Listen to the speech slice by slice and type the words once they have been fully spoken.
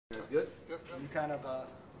That's good. Yep. You kind of,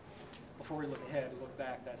 before we look ahead, look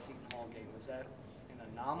back, that Seton Hall game, was that an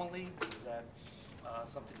anomaly? Was that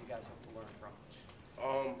something you guys hope to learn from?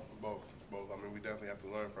 Both. I mean, we definitely have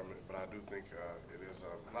to learn from it, but I do think it is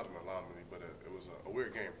not an anomaly, but it was a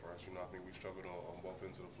weird game for us. You know, I think we struggled on both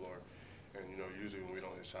ends of the floor, and you know, usually when we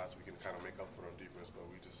don't hit shots, we can kind of make up for it on defense, but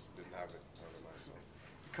we just didn't have it tonight. So,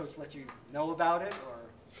 Did Coach let you know about it, or?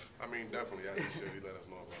 I mean, definitely, as he should, he let us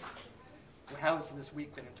know about it. How has this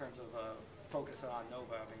week been in terms of focusing on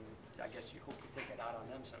Nova? I mean, I guess you hope to take it out on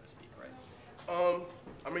them, so to speak, right?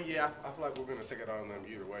 I mean, yeah, I feel like we're going to take it out on them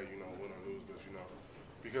either way, you know, win or lose, but, you know,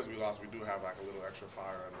 because we lost, we do have like a little extra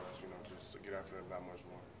fire under us, you know, just to get after them that much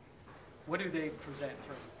more. What do they present in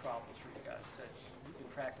terms of problems for you guys that you've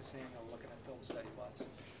been practicing or looking at film study-wise?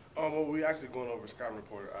 Well, we actually going over a scouting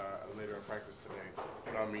report later in practice today.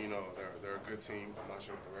 But I mean, you know, they're a good team. I'm not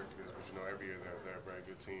sure what the record is, but you know, every year they're a very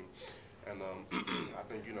good team. And I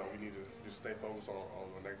think, you know, we need to just stay focused on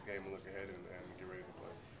the next game and look ahead and get ready to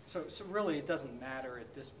play. So really, it doesn't matter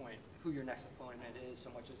at this point who your next opponent is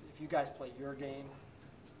so much as if you guys play your game,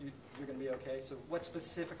 you're going to be okay. So what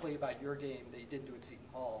specifically about your game that you didn't do at Seton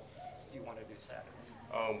Hall do you want to do Saturday?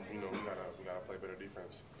 You know, we gotta play better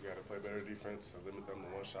defense. We gotta play better defense to limit them to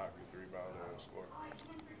one shot, get the rebound, and score.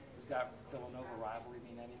 Does that Villanova rivalry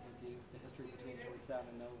mean anything to you? The history between Georgetown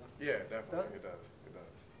and Nova? Yeah, definitely. It does. It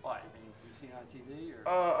does. Why? I mean, you've seen it on TV, or?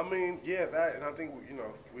 I mean, yeah, that, and I think you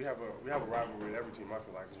know we have a rivalry with every team. I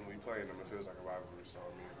feel like 'cause when we play them, it feels like a rivalry. So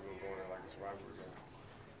I mean, we're gonna go in there like it's a rivalry game.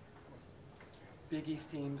 Big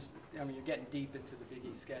East teams. I mean, you're getting deep into the Big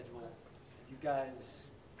East schedule. You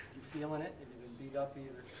guys, you feeling it? Have you been beat up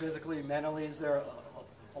either physically, mentally? Is there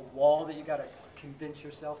a wall that you got to convince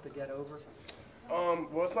yourself to get over?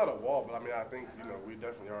 Well, it's not a wall, but I mean, I think you know we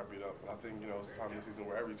definitely are beat up. But I think you know it's a time in the season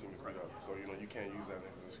where every team is beat up. So you know you can't use that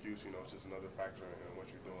as an excuse. You know, it's just another factor in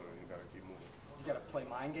what you're doing, and you got to keep moving. You got to play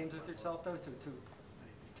mind games with yourself though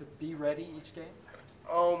to be ready each game.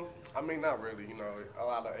 I mean, not really. You know, a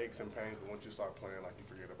lot of aches and pains, but once you start playing, like you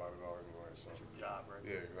forget about it all anyway. So That's your job, right?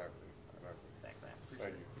 yeah, exactly. Thanks, man.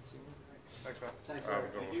 Thank Appreciate you. it. Good seeing you. Thanks, man. Thanks, All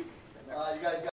right, sir. good one. You guys got